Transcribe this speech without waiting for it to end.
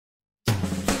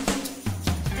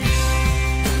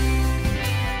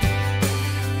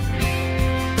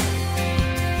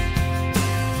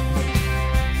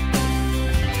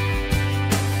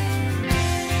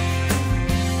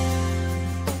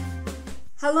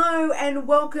Hello and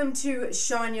welcome to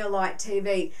Shine Your Light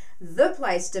TV, the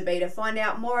place to be to find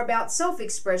out more about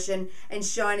self-expression and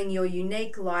shining your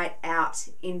unique light out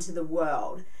into the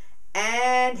world.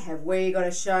 And have we got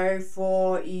a show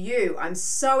for you? I'm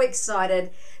so excited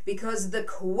because the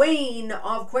queen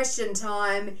of question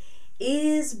time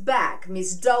is back.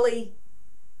 Miss Dolly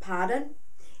Pardon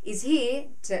is here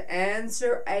to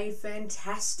answer a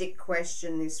fantastic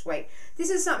question this week.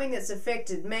 This is something that's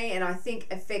affected me and I think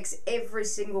affects every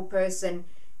single person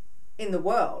in the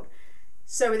world.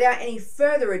 So without any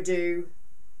further ado,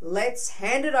 let's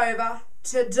hand it over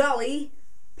to Dolly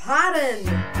Pardon.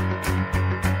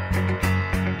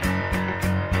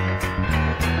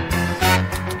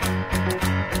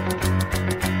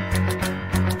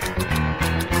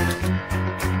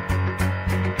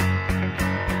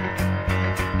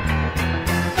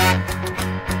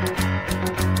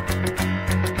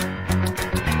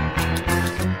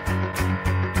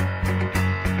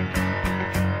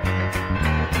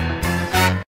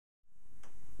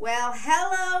 Well,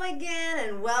 hello again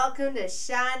and welcome to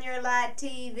Shine Your Light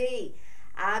TV.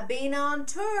 I've been on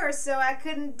tour, so I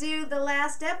couldn't do the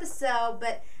last episode,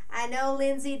 but I know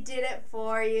Lindsay did it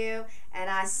for you, and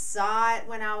I saw it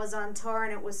when I was on tour,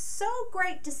 and it was so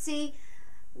great to see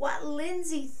what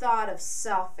Lindsay thought of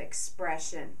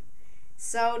self-expression.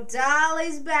 So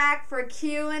Dolly's back for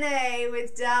Q&A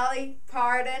with Dolly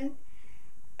Pardon.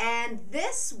 And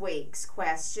this week's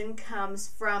question comes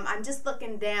from, I'm just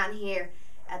looking down here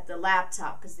at the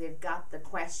laptop because they've got the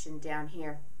question down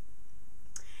here.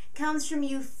 Comes from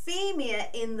Euphemia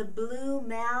in the Blue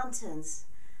Mountains.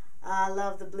 I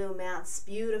love the Blue Mountains. It's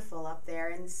beautiful up there.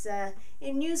 And it's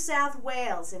in New South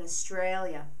Wales in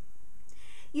Australia.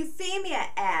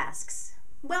 Euphemia asks,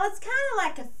 well, it's kind of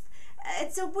like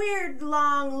it's a weird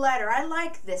long letter. I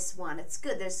like this one. It's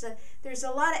good. There's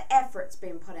a lot of efforts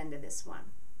being put into this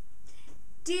one.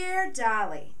 Dear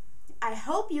Dolly, I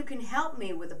hope you can help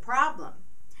me with a problem.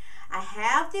 I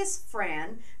have this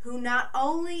friend who not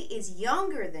only is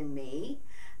younger than me,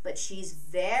 but she's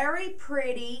very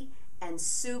pretty and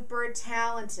super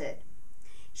talented.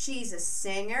 She's a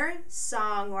singer,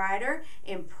 songwriter,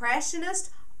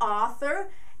 impressionist,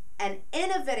 author, an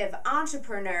innovative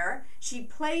entrepreneur. She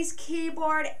plays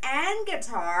keyboard and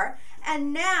guitar,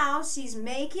 and now she's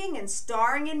making and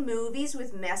starring in movies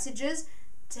with messages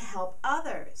to help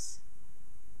others.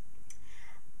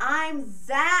 I'm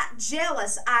that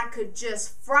jealous I could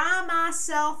just fry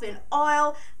myself in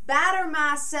oil, batter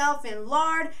myself in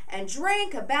lard, and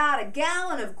drink about a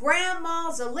gallon of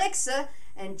Grandma's elixir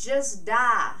and just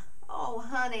die. Oh,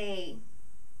 honey.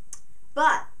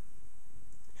 But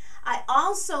I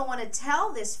also want to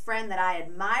tell this friend that I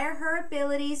admire her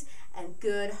abilities and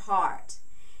good heart.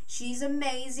 She's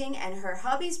amazing and her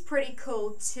hubby's pretty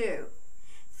cool too.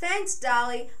 Thanks,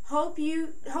 Dolly. Hope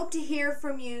to hear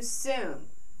from you soon.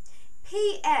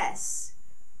 P.S.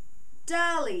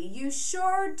 Dolly, you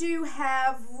sure do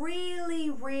have really,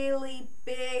 really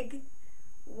big,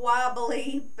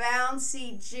 wobbly,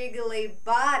 bouncy, jiggly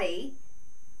body.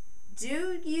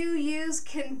 Do you use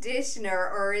conditioner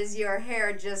or is your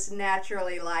hair just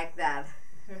naturally like that?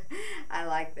 I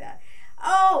like that.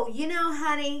 Oh, you know,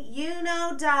 honey, you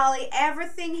know, Dolly,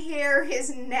 everything here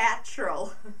is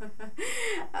natural.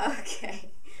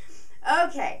 Okay.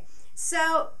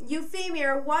 So,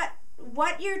 Euphemia,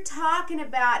 what you're talking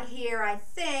about here, I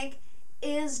think,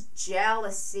 is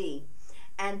jealousy.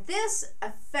 And this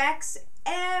affects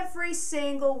every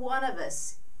single one of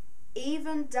us.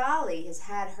 Even Dolly has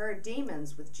had her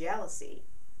demons with jealousy.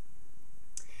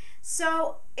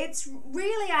 So it's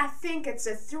really, I think it's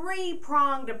a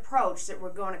three-pronged approach that we're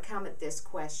going to come at this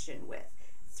question with.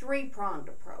 Three-pronged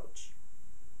approach.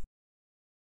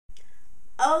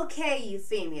 Okay,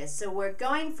 Euphemia, so we're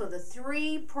going for the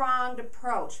three-pronged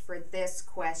approach for this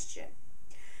question.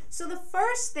 So the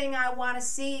first thing I want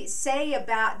to say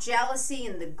about jealousy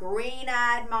and the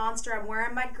green-eyed monster, I'm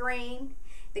wearing my green,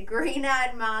 the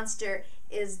green-eyed monster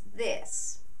is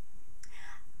this.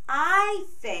 I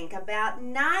think about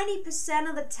 90%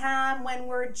 of the time when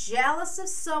we're jealous of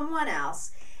someone else,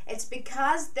 it's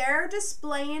because they're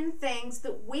displaying things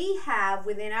that we have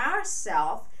within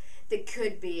ourselves that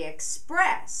could be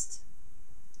expressed,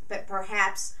 but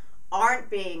perhaps aren't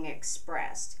being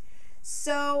expressed.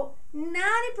 So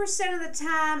 90% of the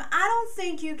time, I don't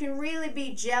think you can really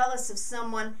be jealous of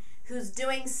someone who's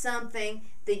doing something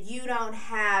that you don't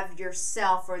have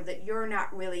yourself or that you're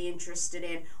not really interested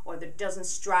in or that doesn't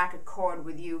strike a chord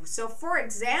with you. So for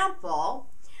example,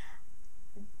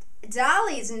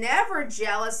 Dolly's never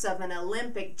jealous of an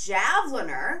Olympic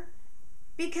javeliner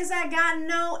because I got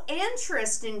no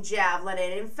interest in javelin.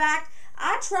 In fact,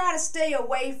 I try to stay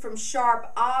away from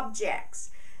sharp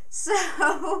objects.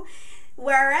 So,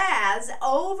 whereas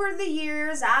over the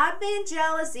years I've been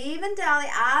jealous, even Dolly,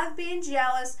 I've been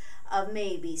jealous of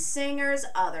maybe singers,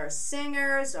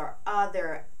 or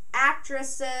other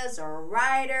actresses or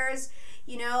writers,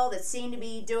 you know, that seem to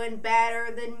be doing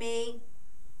better than me.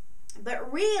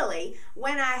 But really,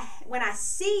 when I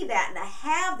see that and I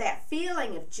have that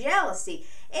feeling of jealousy,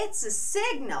 it's a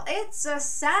signal, it's a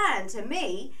sign to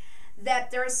me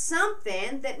that there's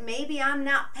something that maybe I'm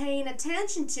not paying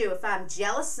attention to. If I'm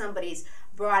jealous somebody's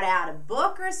brought out a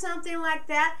book or something like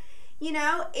that, you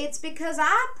know, it's because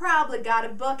I've probably got a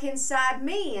book inside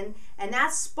me and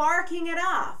that's sparking it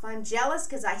off. I'm jealous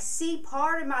because I see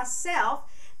part of myself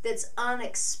that's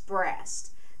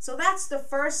unexpressed. So that's the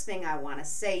first thing I want to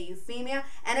say, Euphemia.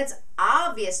 And it's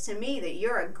obvious to me that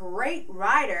you're a great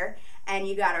writer and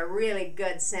you got a really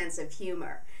good sense of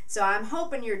humor. So I'm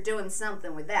hoping you're doing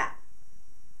something with that.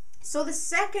 So the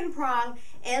second prong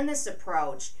in this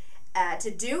approach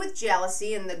to do with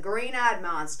jealousy and the green-eyed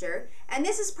monster, and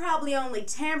this is probably only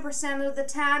 10% of the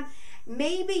time,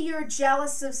 maybe you're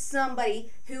jealous of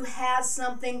somebody who has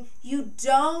something you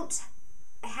don't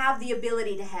have the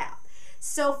ability to have.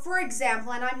 So for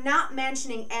example, and I'm not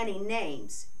mentioning any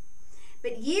names,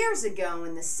 but years ago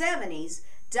in the 70s,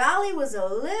 Dolly was a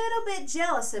little bit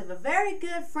jealous of a very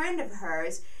good friend of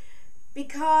hers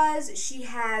because she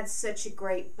had such a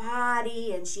great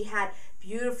body and she had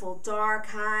beautiful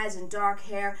dark eyes and dark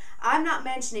hair. I'm not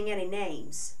mentioning any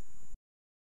names.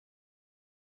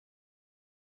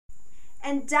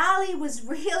 And Dolly was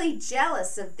really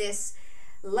jealous of this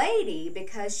lady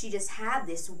because she just had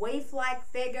this waif-like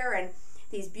figure and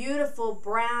these beautiful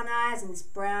brown eyes and this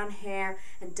brown hair.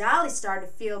 And Dolly started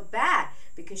to feel bad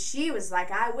because she was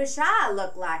like, I wish I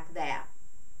looked like that.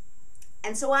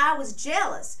 And so I was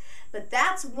jealous. But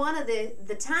that's one of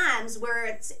the times where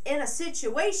it's in a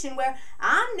situation where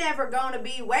I'm never going to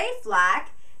be waif-like.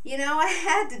 You know, I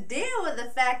had to deal with the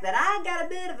fact that I got a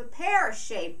bit of a pear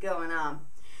shape going on.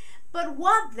 But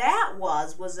what that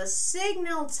was a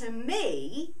signal to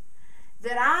me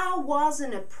that I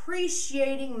wasn't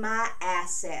appreciating my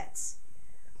assets.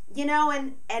 You know,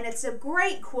 and it's a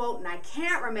great quote, and I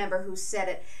can't remember who said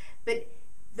it, but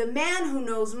the man who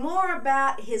knows more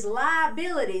about his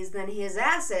liabilities than his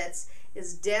assets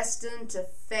is destined to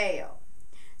fail.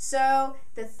 So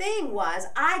the thing was,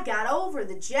 I got over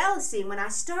the jealousy when I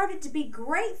started to be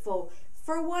grateful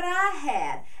for what I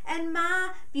had and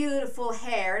my beautiful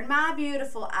hair and my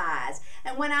beautiful eyes.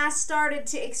 And when I started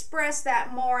to express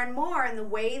that more and more in the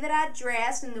way that I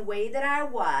dressed and the way that I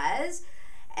was,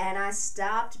 and I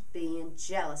stopped being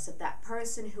jealous of that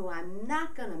person who I'm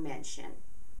not going to mention.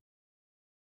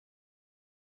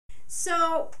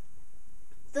 So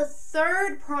the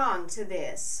third prong to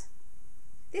this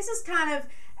is kind of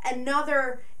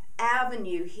another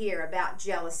avenue here about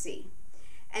jealousy.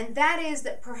 And that is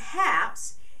that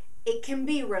perhaps it can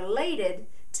be related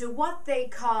to what they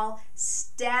call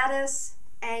status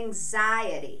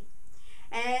anxiety.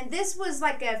 And this was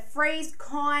like a phrase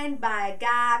coined by a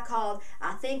guy called,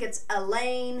 I think it's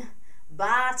Elaine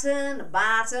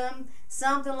Bottom,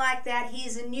 something like that.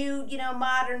 He's a new,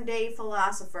 modern day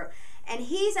philosopher. And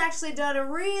he's actually done a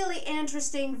really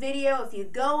interesting video. If you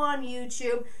go on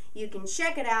YouTube, you can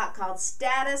check it out, called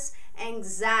Status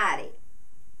Anxiety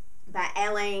by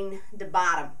Elaine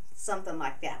Bottom, something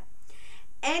like that.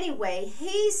 Anyway,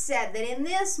 he said that in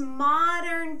this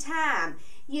modern time,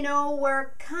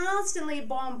 we're constantly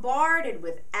bombarded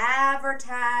with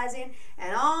advertising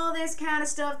and all this kind of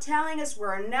stuff telling us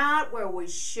we're not where we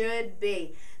should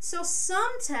be. So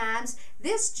sometimes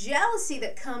this jealousy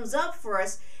that comes up for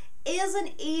us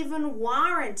isn't even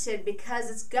warranted because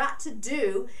it's got to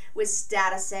do with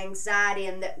status anxiety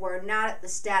and that we're not at the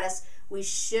status we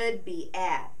should be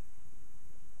at.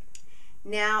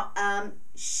 Now,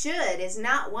 should is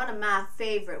not one of my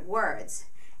favorite words.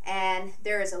 And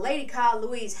there is a lady called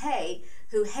Louise Hay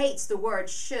who hates the word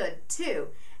should too.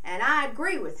 And I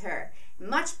agree with her.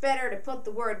 Much better to put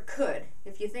the word could.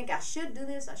 If you think I should do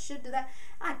this, I should do that,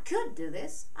 I could do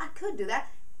this, I could do that,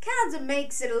 kind of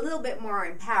makes it a little bit more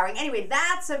empowering. Anyway,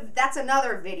 that's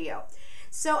another video.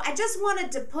 So I just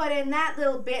wanted to put in that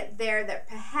little bit there that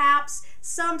perhaps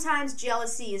sometimes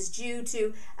jealousy is due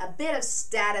to a bit of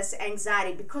status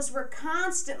anxiety because we're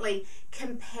constantly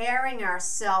comparing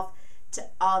ourselves to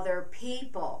other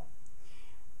people.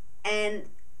 And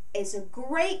it's a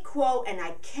great quote, and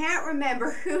I can't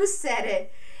remember who said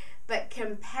it, but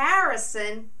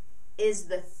comparison is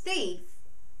the thief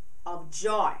of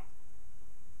joy.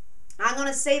 I'm going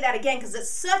to say that again because it's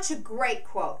such a great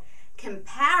quote.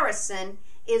 Comparison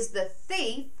is the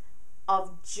thief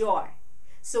of joy.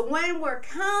 So when we're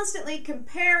constantly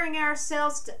comparing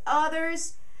ourselves to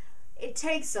others, it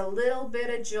takes a little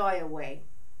bit of joy away.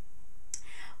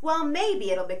 Well, maybe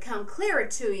it'll become clearer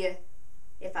to you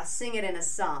if I sing it in a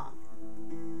song.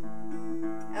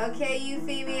 Okay,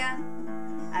 Euphemia,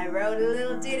 I wrote a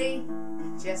little ditty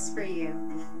just for you.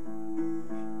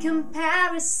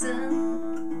 Comparison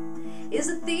is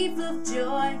a thief of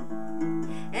joy,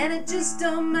 and it just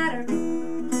don't matter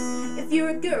if you're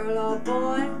a girl or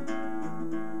boy.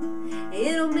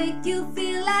 It'll make you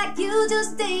feel like you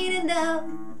just ain't enough,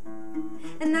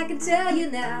 and I can tell you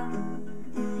now,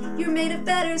 you're made of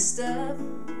better stuff.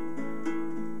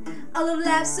 All of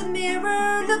life's a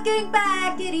mirror looking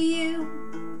back at you,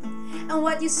 and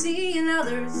what you see in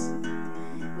others,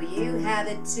 well, you have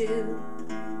it too.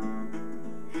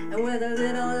 And with a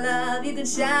little love, you can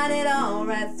shine it all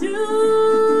right through.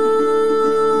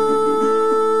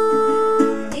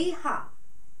 Yeehaw.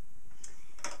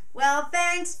 Well,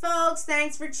 thanks, folks.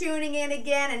 Thanks for tuning in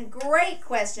again. And great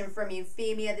question from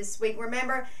Euphemia this week.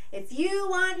 Remember, if you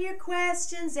want your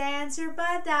questions answered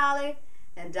by Dolly,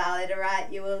 and Dolly to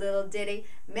write you a little ditty,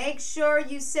 make sure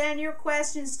you send your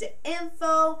questions to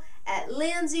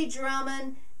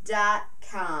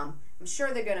info@lindsaydrummond.com. I'm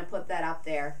sure they're going to put that up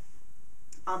there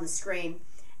on the screen.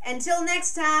 Until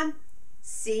next time,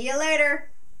 see you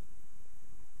later.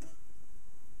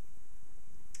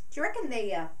 Do you reckon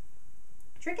they've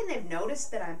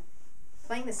noticed that I'm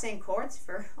playing the same chords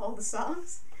for all the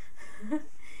songs?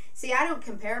 See, I don't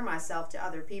compare myself to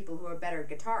other people who are better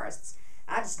guitarists.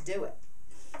 I just do it.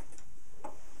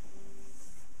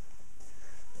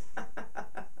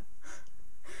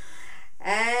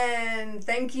 And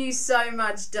thank you so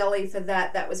much, Dolly, for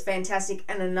that. That was fantastic.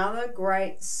 And another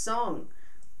great song.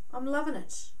 I'm loving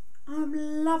it. I'm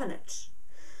loving it.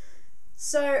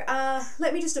 So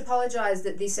let me just apologize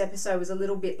that this episode was a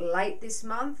little bit late this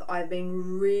month. I've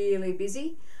been really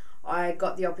busy. I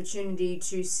got the opportunity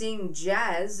to sing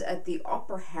jazz at the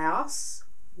Opera House.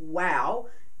 Wow.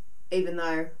 Even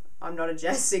though I'm not a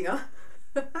jazz singer.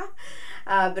 But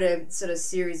a sort of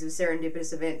series of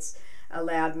serendipitous events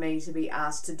allowed me to be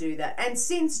asked to do that. And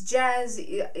since jazz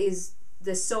is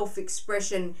the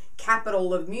self-expression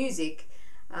capital of music,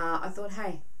 I thought,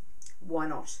 hey, why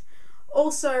not?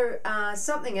 Also,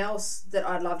 something else that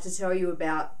I'd love to tell you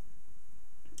about,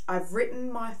 I've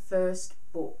written my first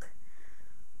book.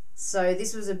 So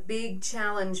this was a big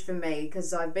challenge for me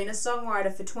because I've been a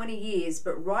songwriter for 20 years,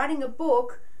 but writing a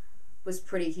book was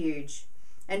pretty huge.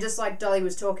 And just like Dolly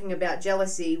was talking about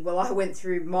jealousy, well, I went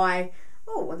through my,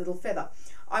 oh, a little feather.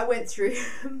 I went through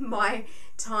my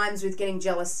times with getting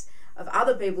jealous of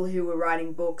other people who were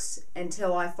writing books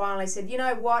until I finally said, you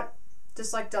know what,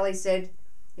 just like Dolly said,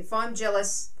 if I'm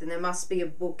jealous, then there must be a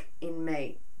book in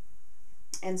me.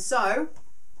 And so,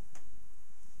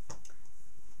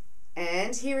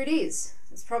 and here it is.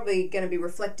 It's probably going to be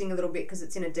reflecting a little bit because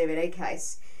it's in a DVD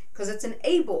case, because it's an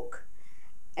ebook.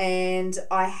 And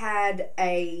I had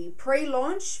a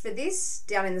pre-launch for this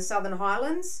down in the Southern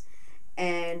Highlands,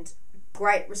 and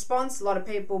great response. A lot of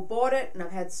people bought it, and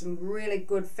I've had some really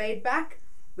good feedback,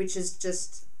 which is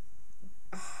just,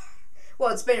 well,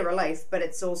 it's been a relief, but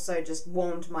it's also just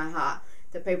warmed my heart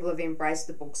that people have embraced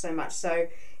the book so much. So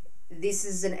this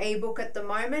is an ebook at the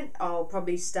moment. I'll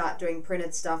probably start doing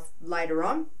printed stuff later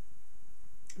on,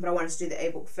 but I wanted to do the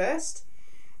ebook first.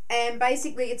 And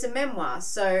basically it's a memoir,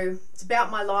 so it's about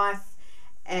my life,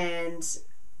 and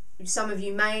some of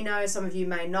you may know, some of you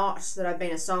may not, that I've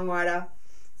been a songwriter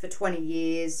for 20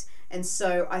 years. And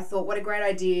so I thought, what a great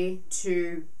idea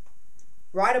to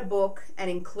write a book and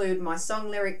include my song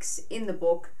lyrics in the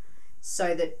book,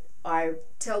 so that I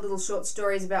tell little short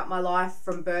stories about my life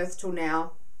from birth till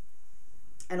now,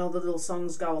 and all the little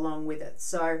songs go along with it.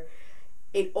 So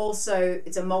it's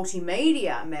a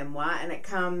multimedia memoir, and it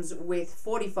comes with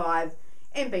 45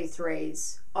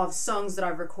 MP3s of songs that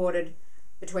I've recorded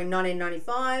between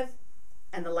 1995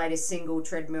 and the latest single,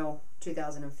 Treadmill,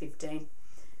 2015.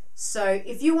 So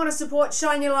if you want to support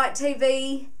Shine Your Light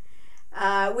TV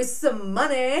with some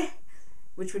money,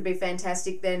 which would be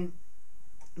fantastic, then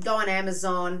go on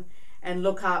Amazon and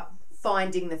look up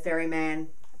Finding the Ferryman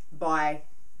by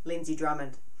Lindsay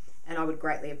Drummond, and I would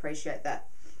greatly appreciate that.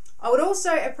 I would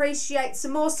also appreciate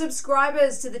some more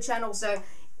subscribers to the channel. So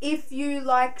if you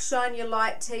like Shine Your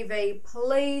Light TV,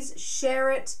 please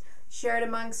share it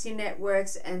amongst your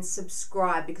networks and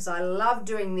subscribe, because I love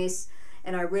doing this,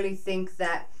 and I really think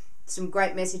that some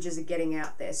great messages are getting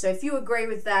out there. So if you agree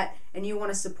with that and you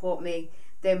want to support me,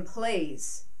 then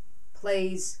please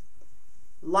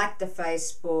like the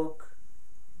Facebook,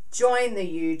 join the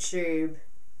YouTube,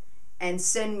 and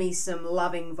send me some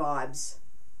loving vibes.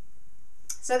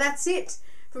 So that's it.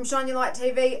 from Shine Your Light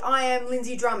TV. I am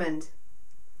Lindsay Drummond.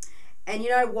 And you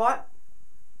know what?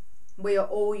 We are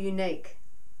all unique.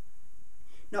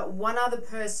 Not one other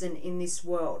person in this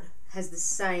world has the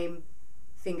same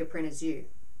fingerprint as you.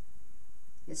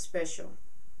 You're special.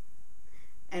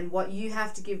 And what you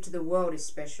have to give to the world is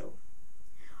special.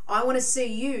 I want to see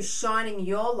you shining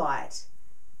your light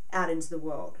out into the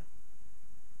world.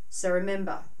 So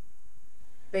remember,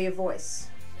 be a voice,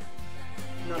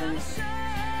 not a